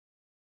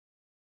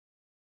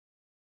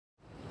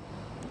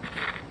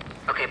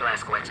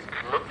Blazkowicz.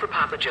 Look for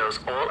Papa Joe's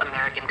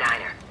All-American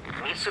Diner.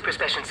 Meet Super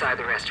Special inside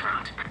the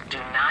restaurant. Do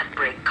not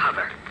break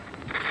cover.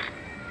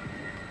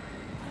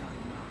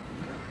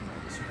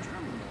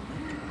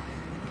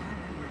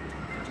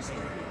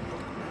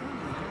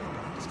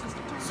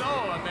 So,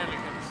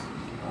 Americans,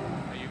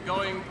 are you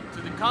going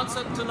to the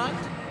concert tonight?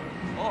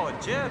 Oh,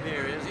 Jeb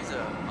here is. He's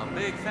a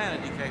big fan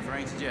of DK for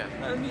ain't you, Jeb?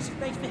 The music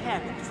makes me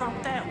happy. What's wrong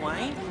with that,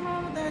 Wayne? Nothing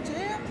wrong with that,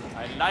 Jeb.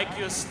 I like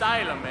your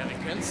style,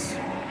 Americans.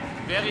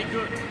 Very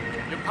good.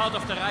 You're part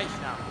of the Reich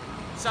now.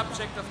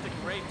 Subject of the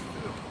great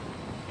film.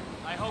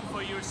 I hope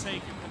for your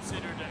sake you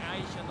consider the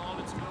Reich and all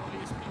its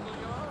glorious people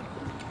your own.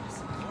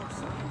 Yes, of course,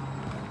 sir.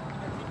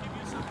 Let me give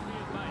you some free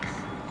advice.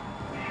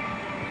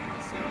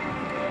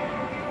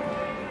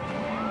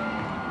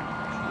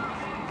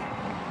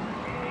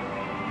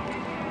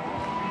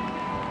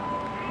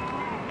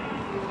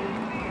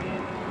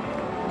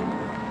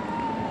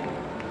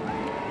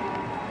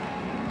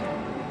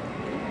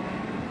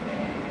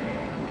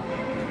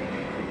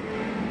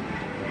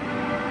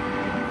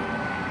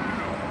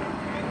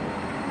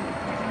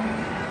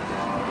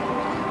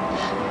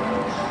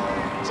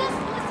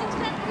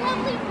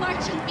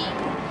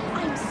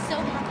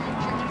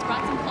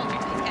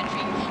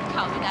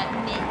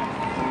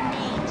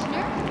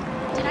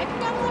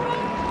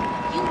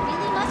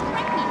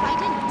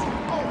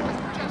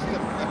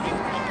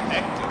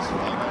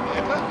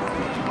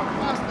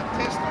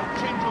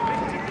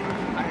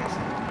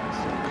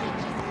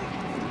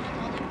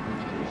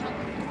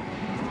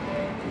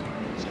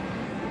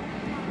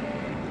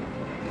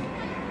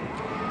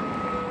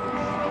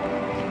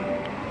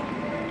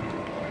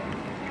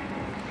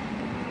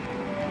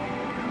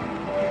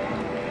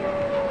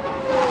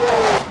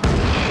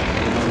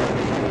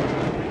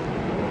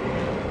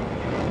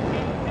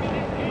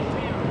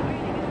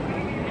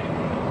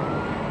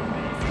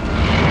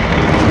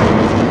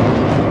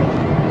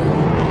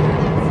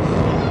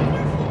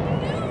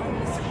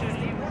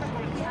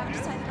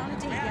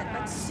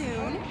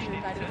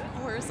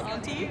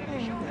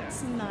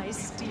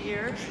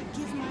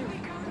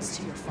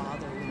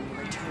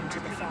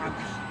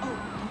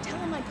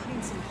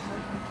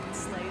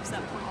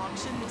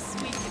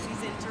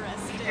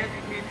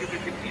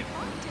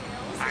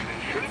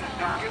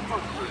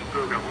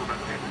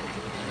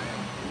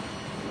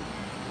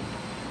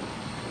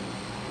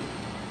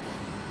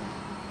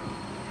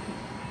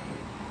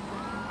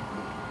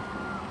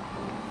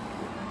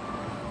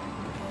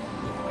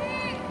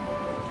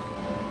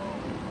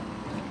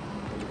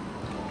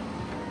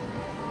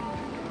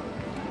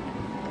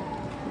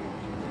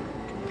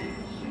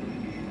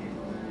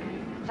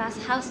 Was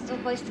hast du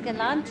heute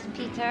gelernt,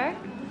 Peter?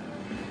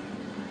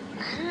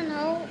 I don't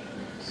know.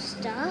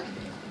 Stuff?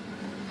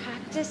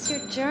 Practice your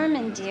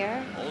German,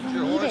 dear. Hold You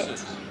your need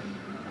horses. it.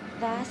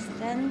 Was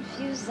denn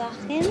für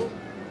Sachen?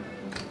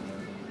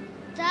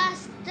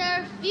 Das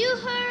der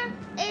Führer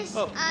ist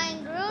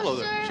ein hello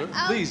there, großer sir.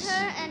 Please.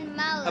 Autor and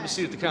Maler. Have a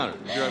seat at the counter.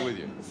 I'll be right with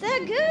you.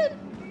 Sehr good.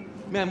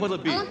 Ma'am, what'll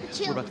it be? I want the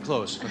chill. We're about to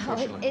close, Oh,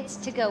 unfortunately. it's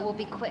to go. We'll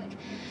be quick.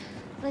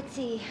 Let's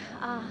see.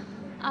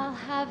 I'll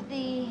have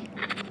the...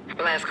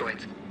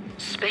 Blazkowicz,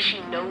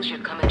 Speshy knows you're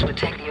coming to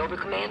attack the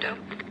Oberkommando,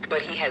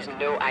 but he has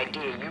no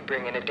idea you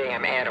bring in a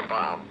damn atom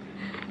bomb.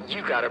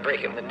 You gotta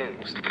break him the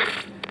news.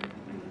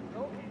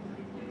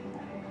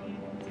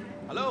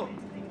 Hello?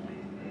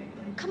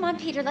 Come on,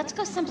 Peter. Let's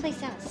go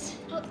someplace else.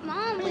 But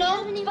Mom, we No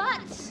haven't even...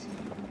 buts.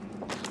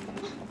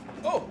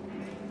 Oh!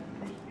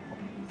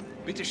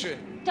 Bitte schön.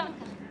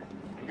 Danke.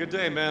 Good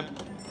day, ma'am.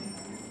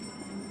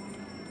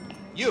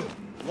 You,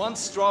 one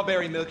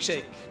strawberry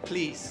milkshake,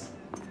 please.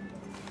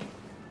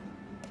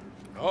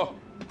 Oh,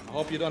 I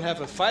hope you don't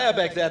have a fire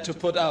back there to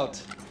put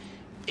out.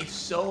 If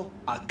so,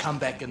 I'll come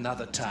back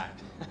another time.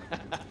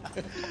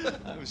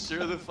 I'm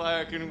sure the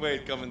fire can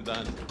wait,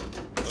 Commandant.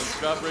 One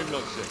strawberry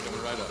milkshake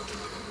coming right up.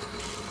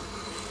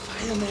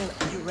 Fireman,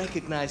 you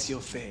recognize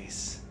your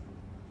face.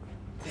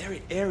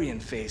 Very Aryan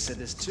face it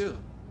is too.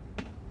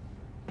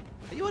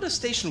 Are you at a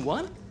Station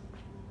 1?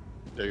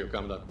 There you go,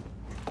 Commandant.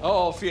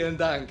 Oh, vielen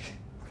Dank.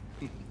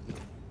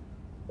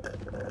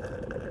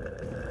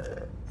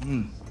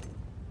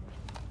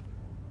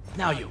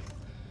 Now you,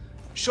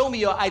 show me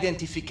your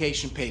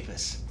identification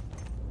papers,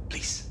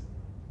 please.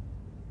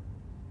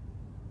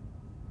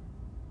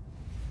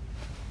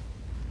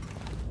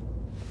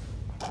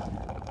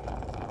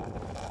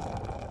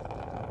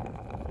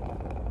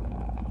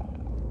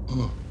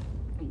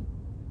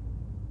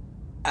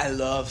 I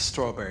love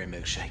strawberry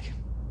milkshake.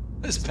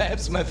 It's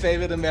perhaps my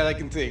favorite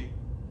American thing.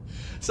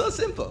 So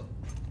simple.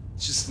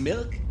 Just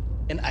milk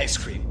and ice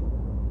cream.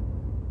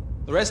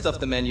 The rest of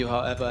the menu,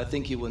 however, I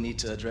think you will need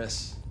to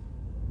address.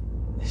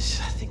 I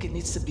think it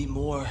needs to be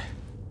more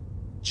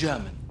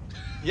German.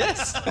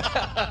 Yes?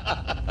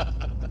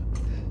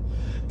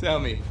 Tell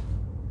me,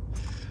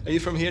 are you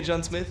from here,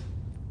 John Smith?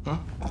 Huh?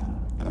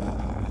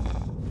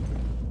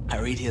 I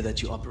read here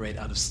that you operate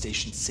out of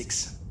Station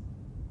 6.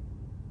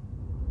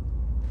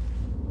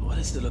 What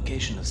is the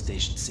location of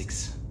Station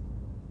 6?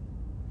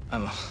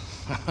 I'm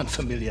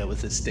unfamiliar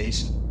with this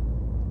station.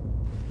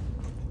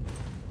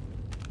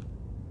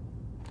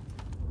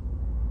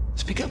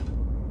 Pick up.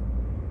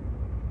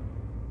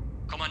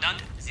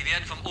 Kommandant, Sie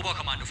werden vom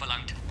Oberkommando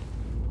verlangt.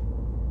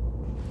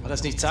 War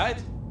das nicht Zeit?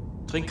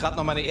 Trink grad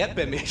noch meine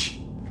Erdbeermilch.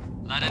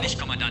 Leider nicht,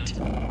 Kommandant.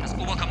 Das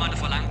Oberkommando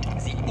verlangt,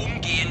 Sie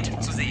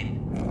umgehend zu sehen.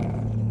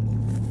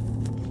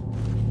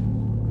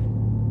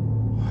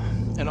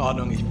 In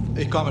Ordnung,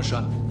 ich komme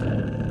schon.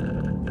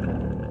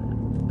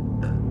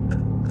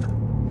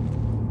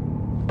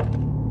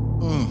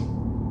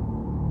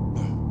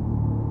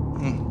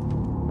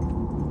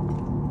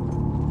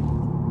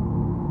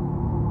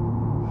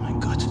 Mein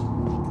Gott. Oh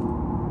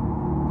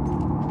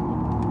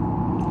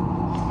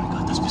mein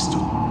Gott, das bist du.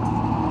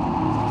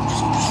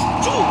 Das bist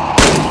du!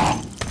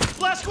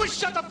 Blazkowicz,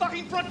 shut the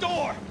fucking front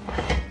door!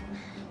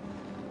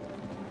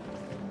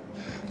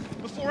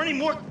 Before any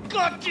more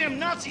goddamn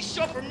Nazis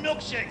show up for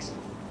milkshakes!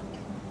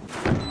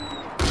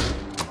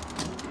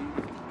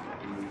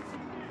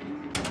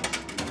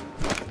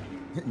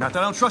 Not that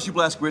I don't trust you,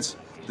 Blazkowicz.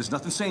 There's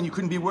nothing saying you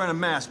couldn't be wearing a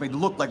mask made to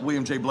look like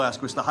William J.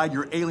 Blazkowicz to hide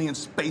your alien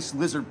space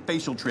lizard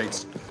facial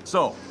traits.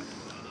 So,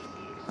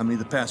 how many of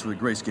the password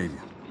Grace gave you?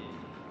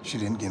 She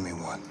didn't give me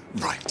one.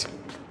 Right.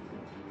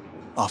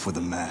 Off with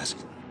the mask.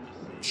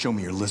 Show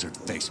me your lizard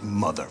face,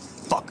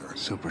 motherfucker.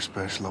 Super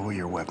Special, lower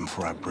your weapon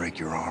before I break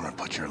your arm and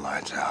put your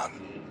lights out.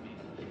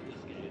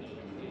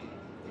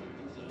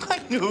 I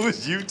knew it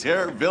was you,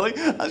 Terror Billy.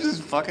 I was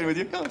just fucking with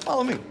you. Come on,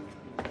 follow me.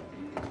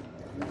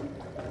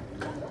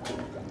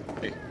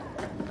 Hey.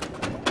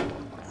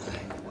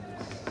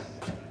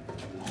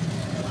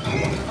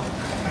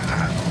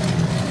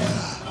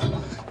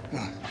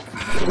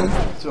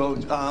 So,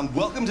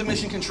 welcome to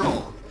Mission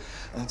Control.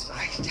 I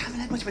haven't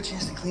had much of a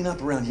chance to clean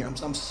up around here.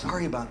 I'm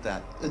sorry about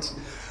that. It's,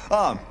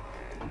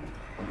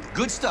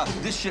 good stuff.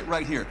 This shit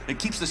right here. It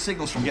keeps the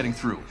signals from getting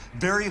through.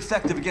 Very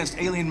effective against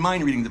alien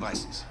mind-reading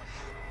devices.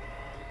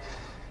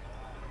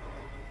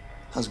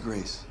 How's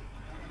Grace?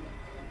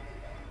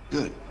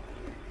 Good.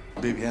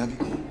 Baby happy?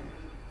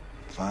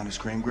 Fine as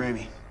cream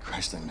gravy.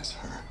 Christ, I miss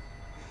her.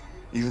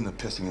 Even the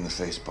pissing in the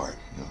face part,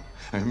 you know.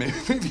 I mean,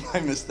 maybe I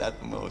miss that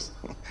the most.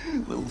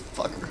 Little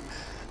fucker.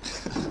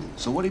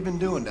 So what have you been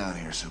doing down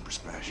here, Super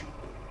Special?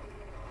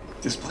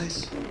 This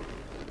place?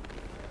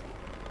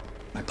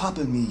 My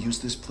papa and me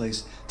used this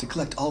place to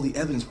collect all the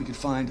evidence we could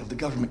find of the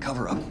government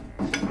cover-up.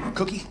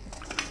 Cookie?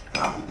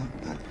 Oh.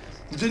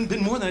 It's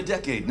been more than a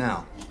decade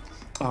now.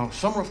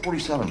 Summer of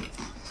 '47. It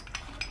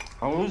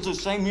was the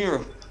same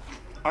year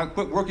I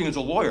quit working as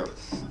a lawyer.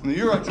 In the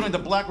year I joined the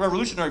Black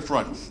Revolutionary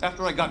Front,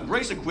 after I got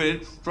Grace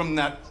acquitted from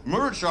that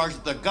murder charge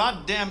that the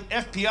goddamn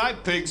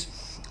FBI pigs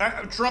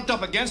trumped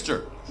up against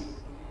her.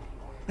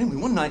 Anyway,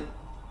 one night,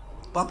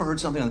 Papa heard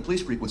something on the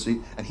police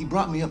frequency, and he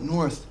brought me up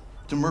north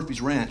to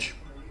Murphy's Ranch,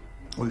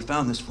 where we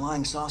found this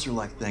flying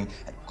saucer-like thing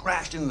that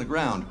crashed into the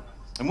ground.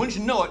 And wouldn't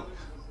you know it,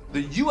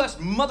 the U.S.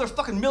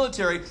 motherfucking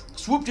military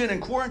swooped in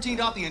and quarantined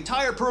off the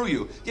entire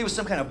purview. Gave us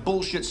some kind of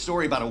bullshit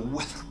story about a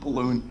weather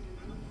balloon.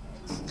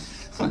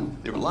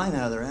 They were lying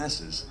out of their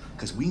asses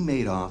because we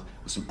made off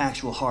with some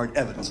actual hard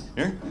evidence.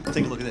 Here,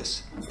 take a look at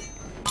this.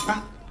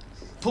 Huh?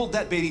 Pulled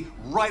that baby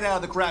right out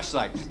of the crash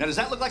site. Now, does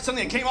that look like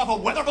something that came off a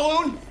weather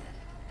balloon?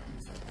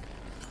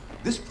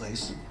 This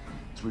place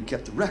is where we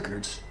kept the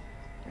records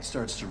and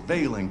started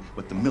surveilling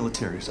what the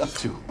military is up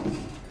to.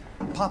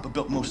 Papa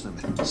built most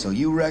of it. So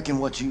you reckon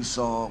what you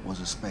saw was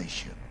a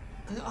spaceship?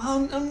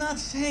 I'm not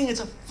saying it's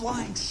a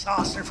flying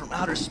saucer from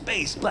outer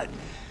space, but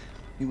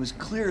it was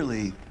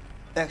clearly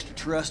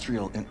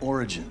extraterrestrial in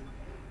origin,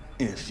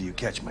 if you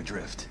catch my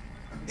drift.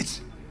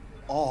 It's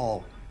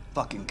all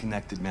fucking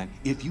connected, man.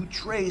 If you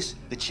trace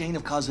the chain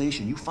of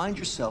causation, you find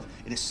yourself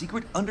in a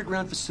secret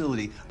underground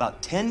facility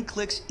about 10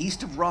 clicks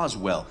east of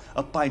Roswell,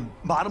 up by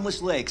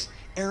Bottomless Lakes,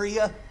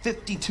 Area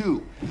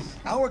 52.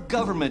 Our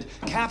government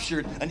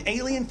captured an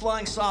alien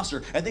flying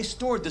saucer, and they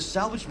stored the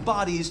salvaged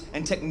bodies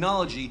and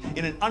technology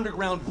in an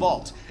underground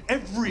vault.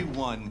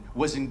 Everyone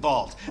was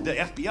involved. The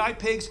FBI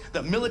pigs,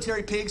 the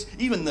military pigs,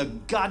 even the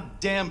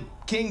goddamn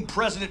King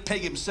President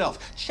Pig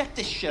himself. Check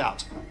this shit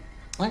out.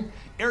 Right?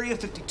 Area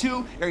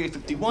 52, Area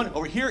 51,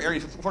 over here, Area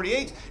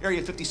 48,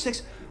 Area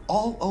 56,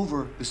 all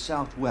over the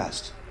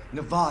Southwest.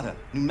 Nevada,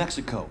 New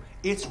Mexico.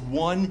 It's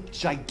one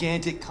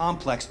gigantic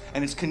complex,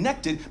 and it's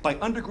connected by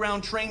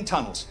underground train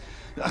tunnels.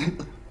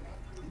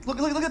 Look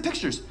at the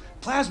pictures.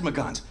 Plasma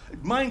guns,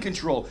 mind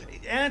control,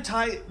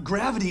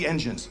 anti-gravity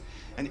engines.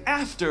 And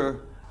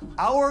after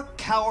our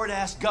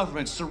coward-ass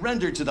government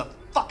surrendered to the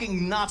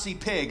fucking Nazi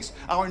pigs,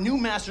 our new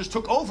masters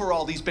took over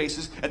all these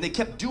bases, and they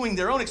kept doing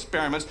their own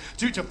experiments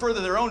to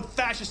further their own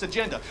fascist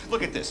agenda.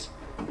 Look at this.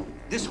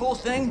 This whole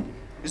thing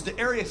is the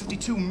Area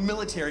 52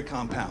 military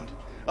compound.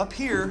 Up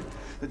here,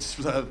 it's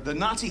the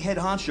Nazi head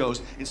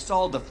honchos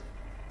installed the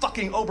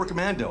fucking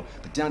Oberkommando.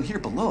 But down here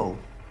below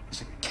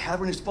is a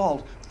cavernous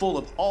vault full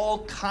of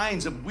all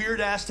kinds of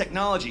weird-ass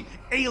technology.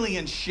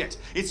 Alien shit.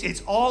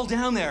 It's all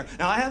down there.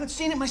 Now, I haven't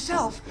seen it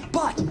myself,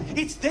 but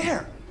it's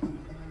there.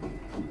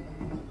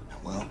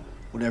 Well,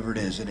 whatever it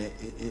is, it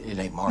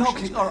ain't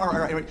Martian. Okay, all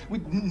right.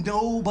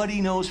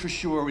 Nobody knows for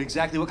sure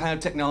exactly what kind of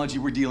technology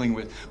we're dealing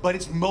with, but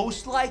it's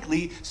most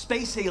likely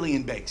space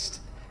alien-based.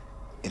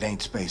 It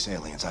ain't space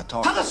aliens. I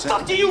talked How the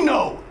fuck do you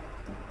know?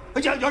 Are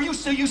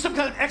you some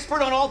kind of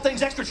expert on all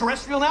things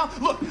extraterrestrial now?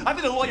 Look, I've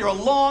been a lawyer a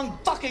long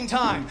fucking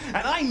time, and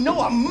I know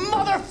a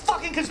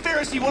motherfucking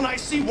conspiracy when I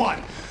see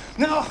one.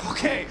 Now,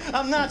 okay,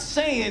 I'm not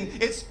saying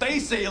it's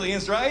space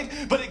aliens, right?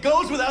 But it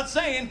goes without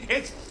saying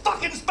it's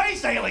fucking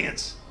space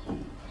aliens!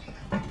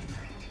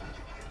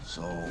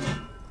 So,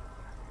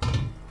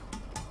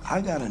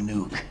 I got a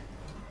nuke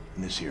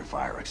in this here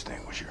fire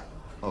extinguisher.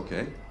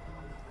 Okay.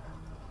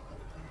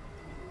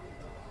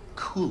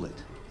 Cool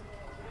it.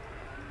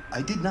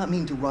 I did not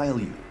mean to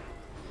rile you.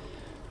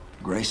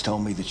 Grace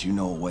told me that you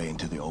know a way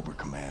into the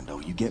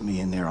Oberkommando. You get me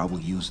in there, I will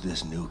use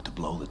this nuke to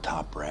blow the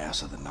top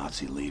brass of the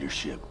Nazi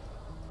leadership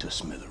to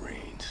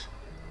smithereens.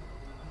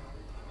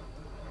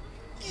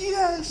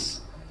 Yes!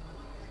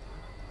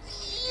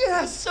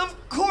 Yes, of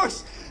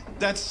course!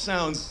 That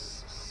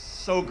sounds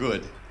so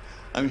good.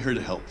 I'm here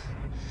to help.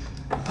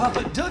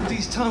 Papa dug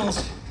these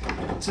tunnels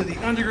to the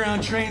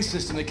underground train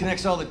system that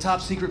connects all the top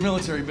secret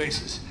military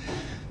bases.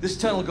 This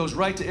tunnel goes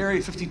right to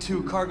Area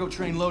 52 cargo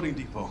train loading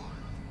depot.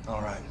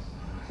 All right.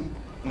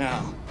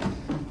 Now,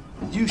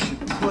 you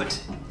should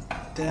put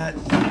that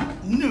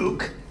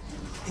nuke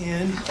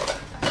in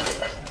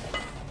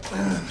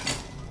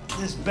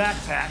this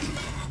backpack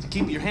to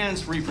keep your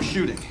hands free for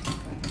shooting.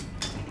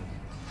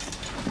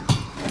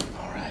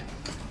 All right.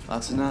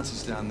 Lots of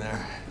Nazis down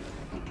there.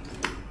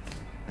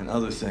 And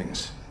other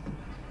things.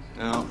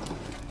 Now,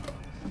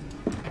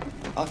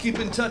 I'll keep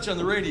in touch on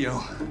the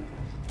radio.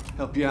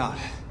 Help you out.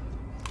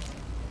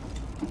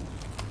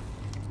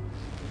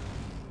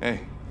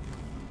 Hey,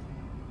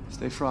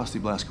 stay frosty,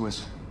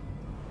 Blazkowicz.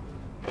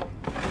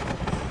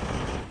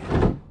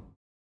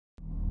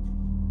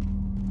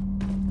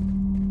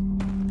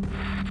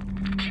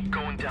 Keep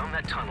going down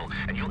that tunnel,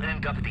 and you'll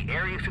end up at the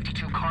Area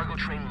 52 cargo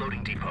train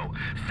loading depot.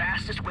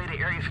 Fastest way to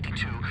Area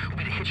 52 will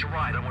be to hitch a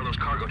ride on one of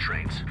those cargo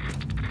trains.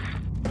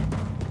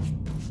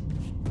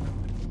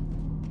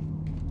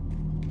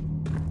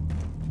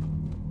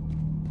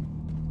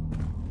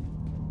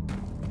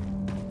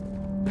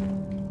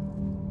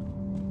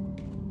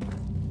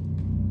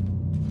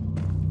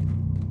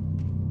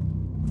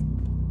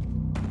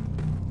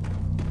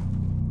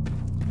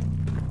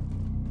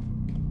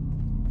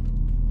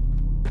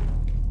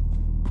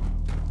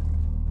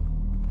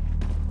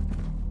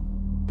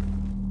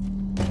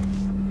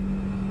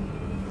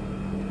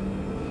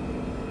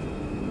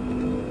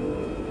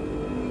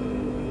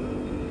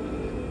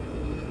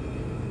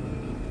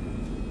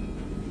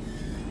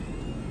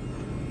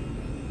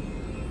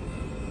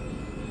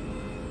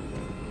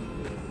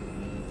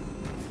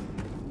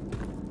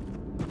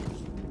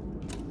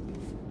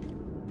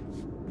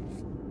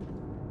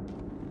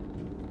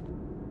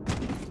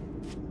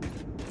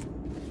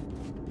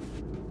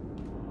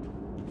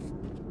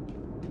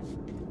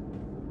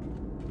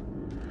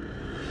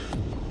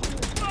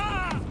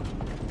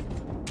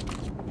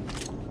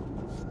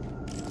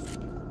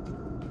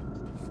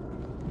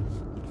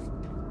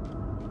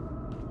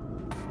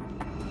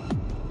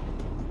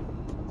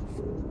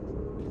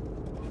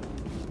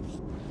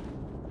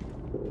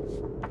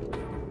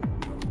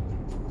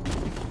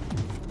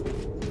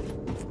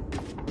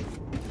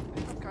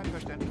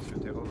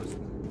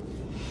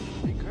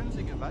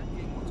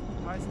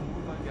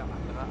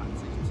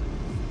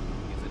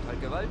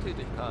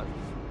 Gewalttätigkeit.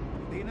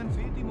 Denen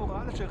fehlt die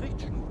moralische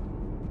Richtschnur.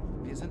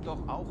 Wir sind doch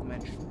auch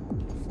Menschen.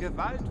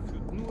 Gewalt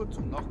führt nur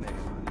zu noch mehr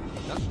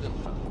Gewalt. Das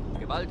stimmt.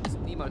 Gewalt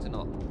ist niemals in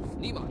Ordnung.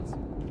 Niemals.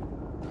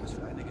 Was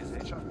für eine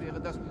Gesellschaft wäre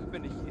das,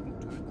 wenn ich jeden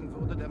töten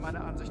würde, der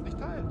meine Ansicht nicht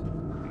teilt?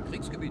 Ein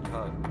Kriegsgebiet,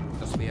 Karl.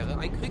 Das wäre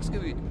ein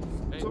Kriegsgebiet.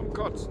 Hey. Zum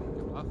Kotzen.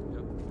 Ach,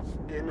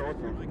 ja. In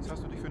Ordnung. Übrigens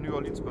hast du dich für New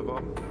Orleans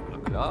beworben. Na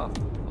klar.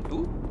 Und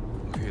du?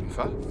 Auf jeden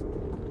Fall.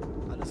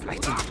 Alles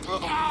gleich zu.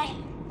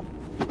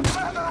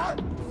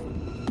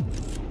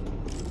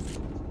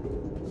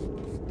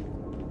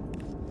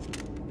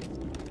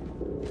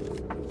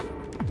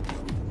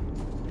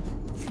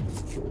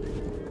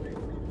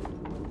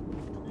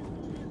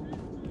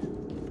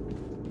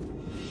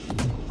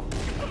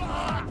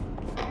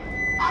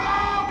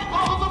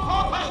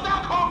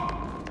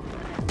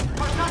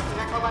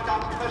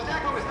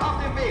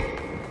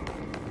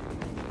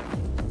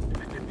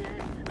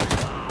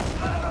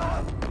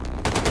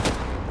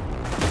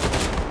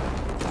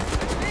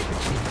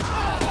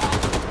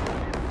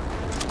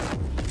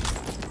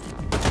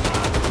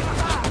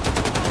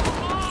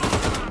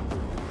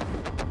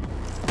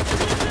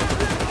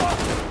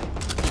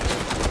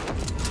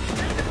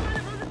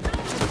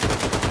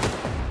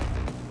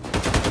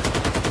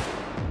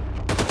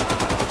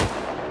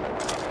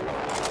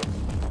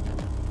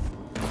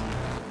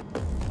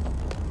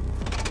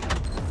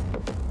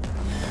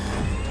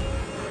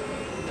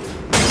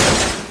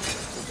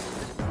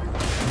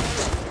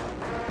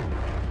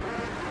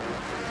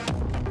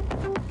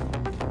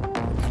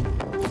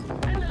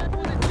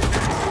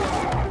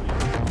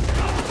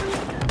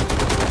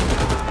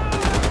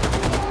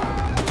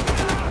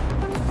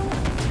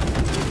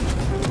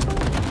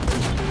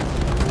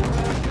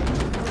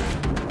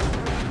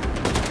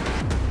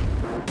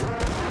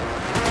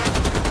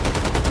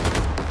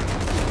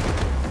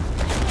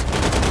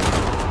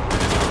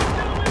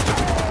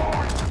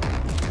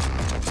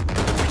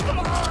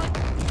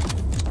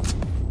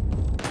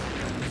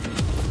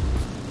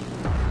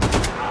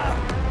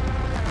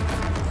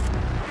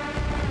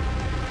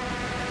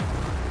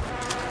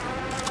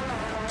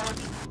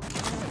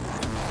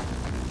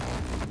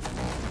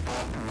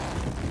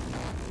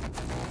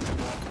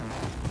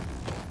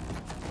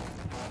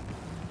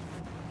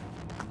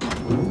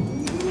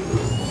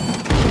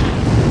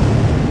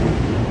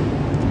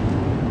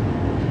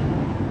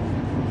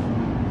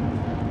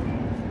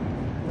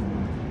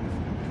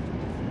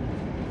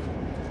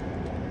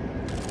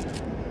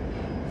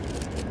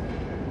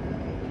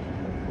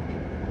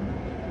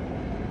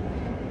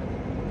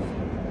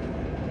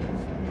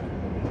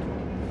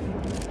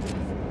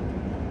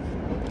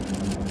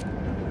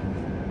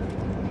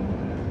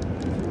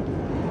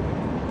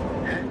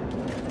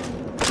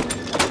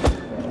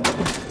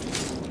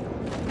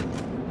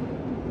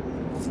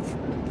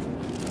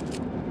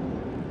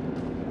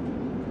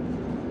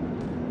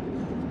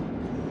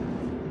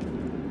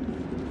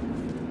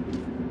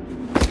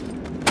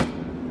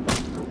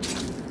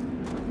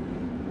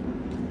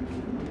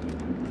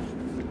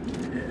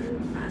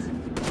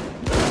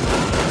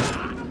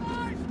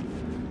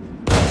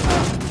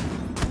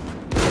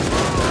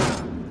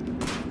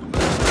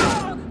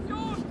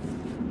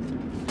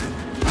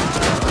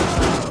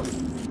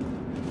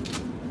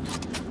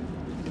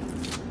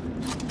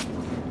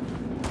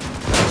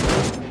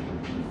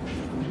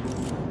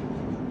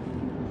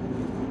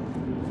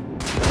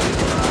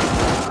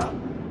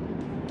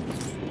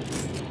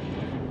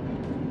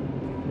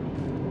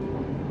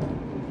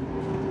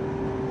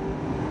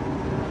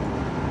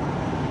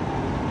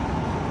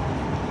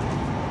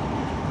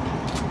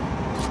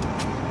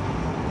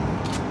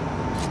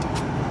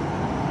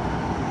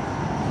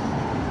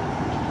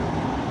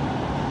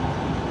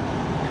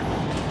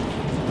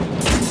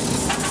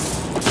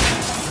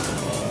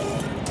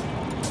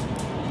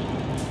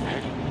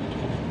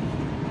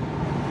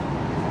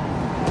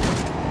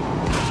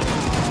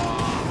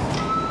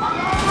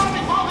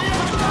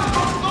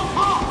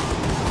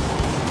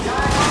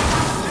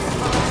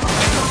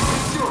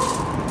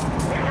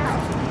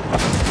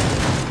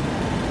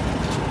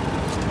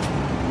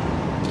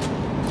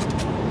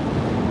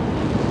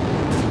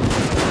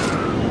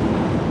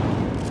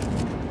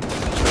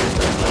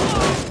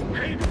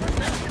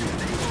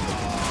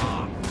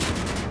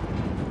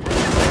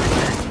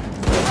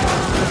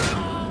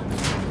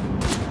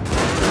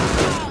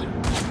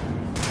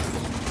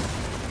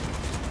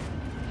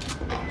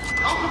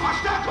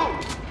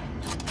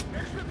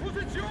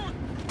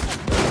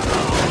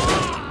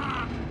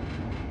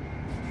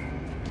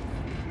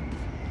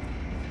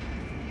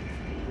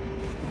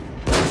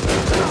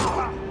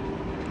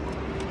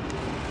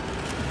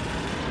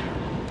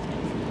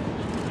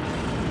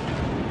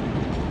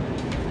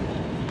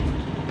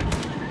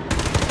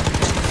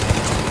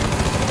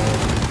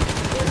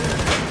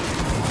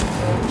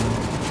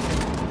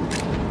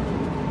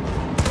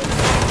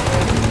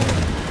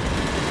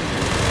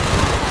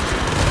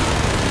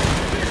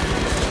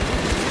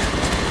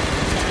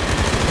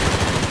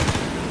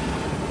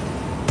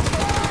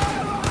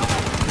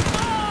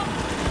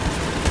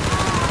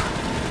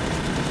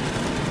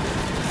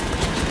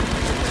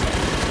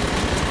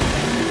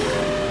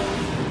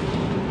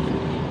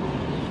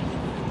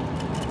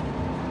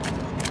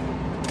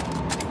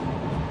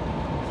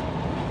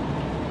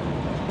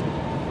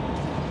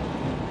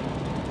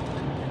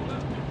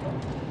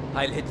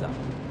 Heil Hitler.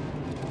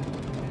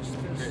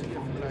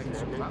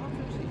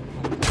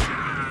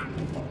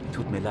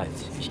 Tut mir leid,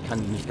 ich kann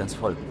Ihnen nicht ganz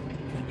folgen.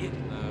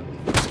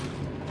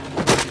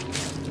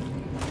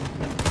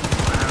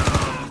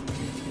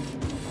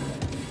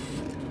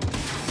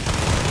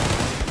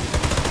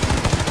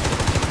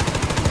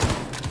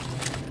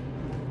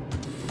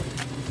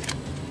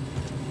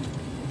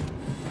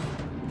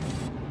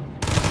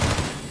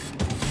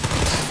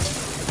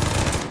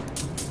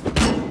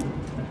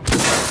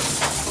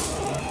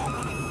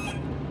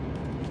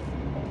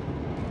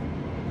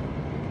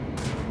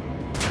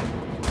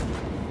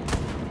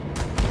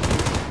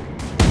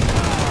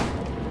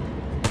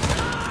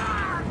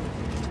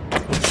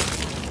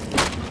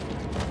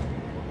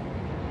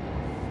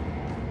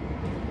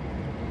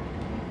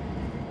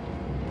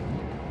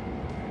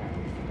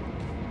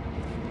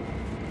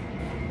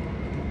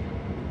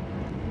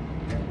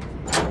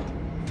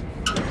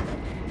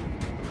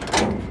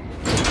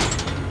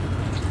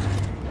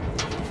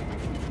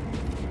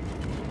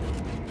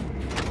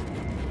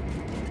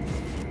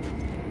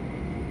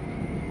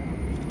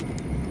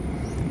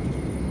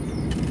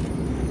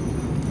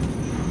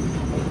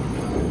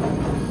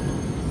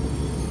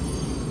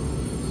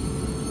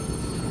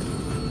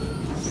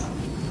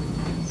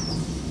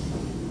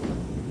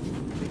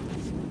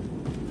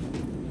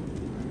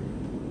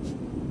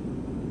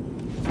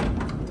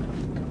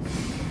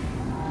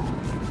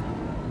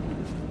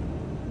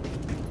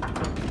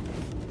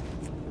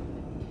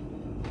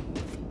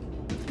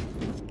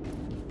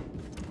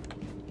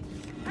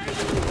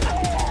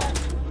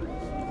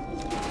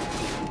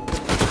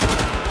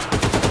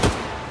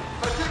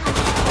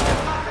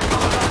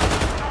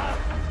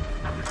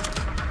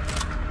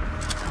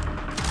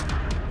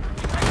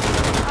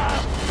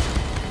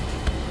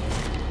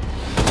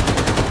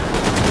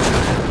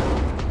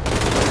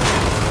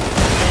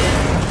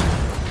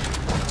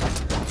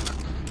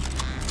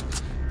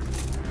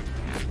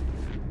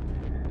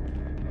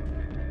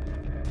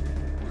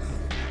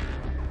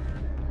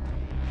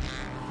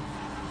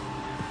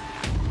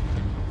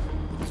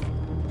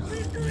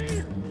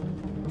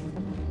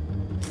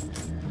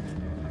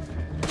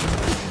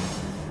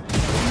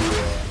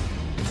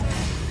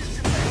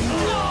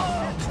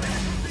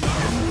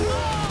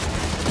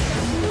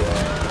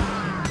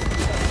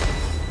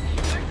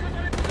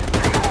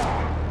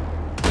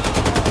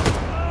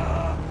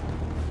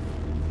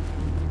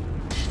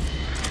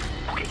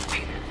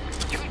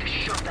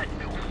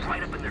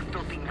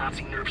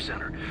 Nazi nerve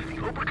center.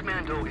 The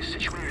Oberkommando is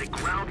situated at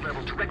ground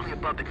level directly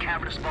above the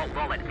cavernous vault with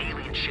all that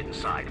alien shit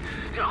inside.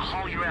 You gotta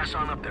haul your ass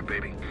on up there,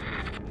 baby.